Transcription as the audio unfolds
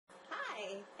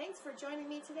Hi, thanks for joining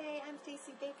me today. I'm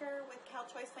Stacey Baker with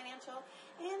CalChoice Financial,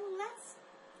 and let's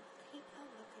take a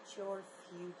look at your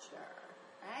future,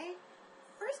 right?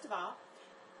 First of all,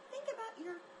 think about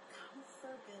your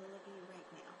comfortability right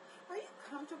now. Are you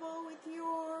comfortable with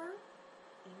your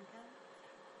income?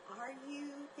 Are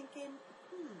you thinking,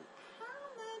 how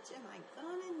much am I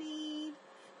gonna need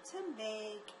to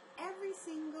make every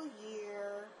single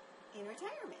year in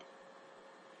retirement?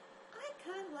 I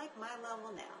kind of like my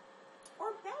level now,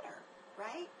 or better,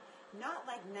 right? Not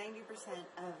like 90%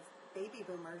 of baby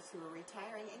boomers who are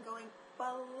retiring and going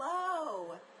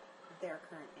below their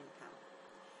current income.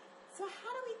 So how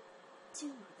do we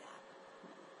do that?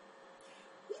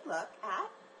 We look at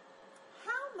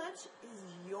how much is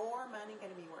your money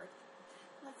going to be worth?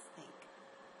 Let's think.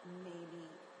 Maybe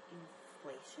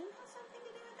inflation has something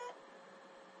to do with it?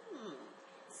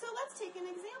 So let's take an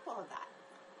example of that.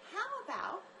 How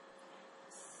about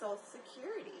Social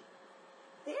Security?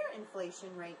 Their inflation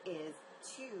rate is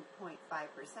 2.5%.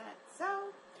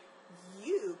 So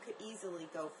you could easily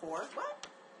go for what?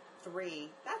 3.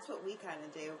 That's what we kind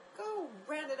of do. Go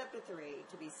round it up to 3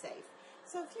 to be safe.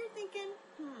 So if you're thinking,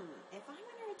 if I'm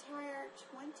going to retire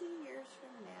 20 years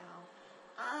from now,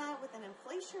 with an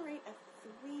inflation rate of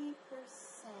 3%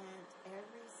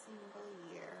 every single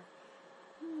year,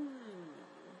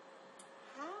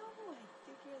 how do I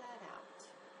figure that out?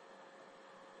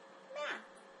 Math.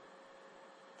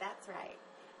 That's right.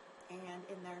 And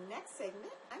in our next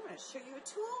segment, I'm going to show you a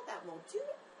tool that will do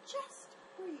it just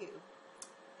for you.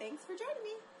 Thanks for joining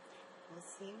me. We'll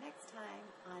see you next time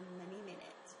on Money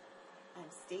Minute. I'm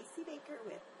Stacey Baker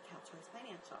with CalChoice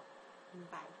Financial.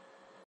 Bye.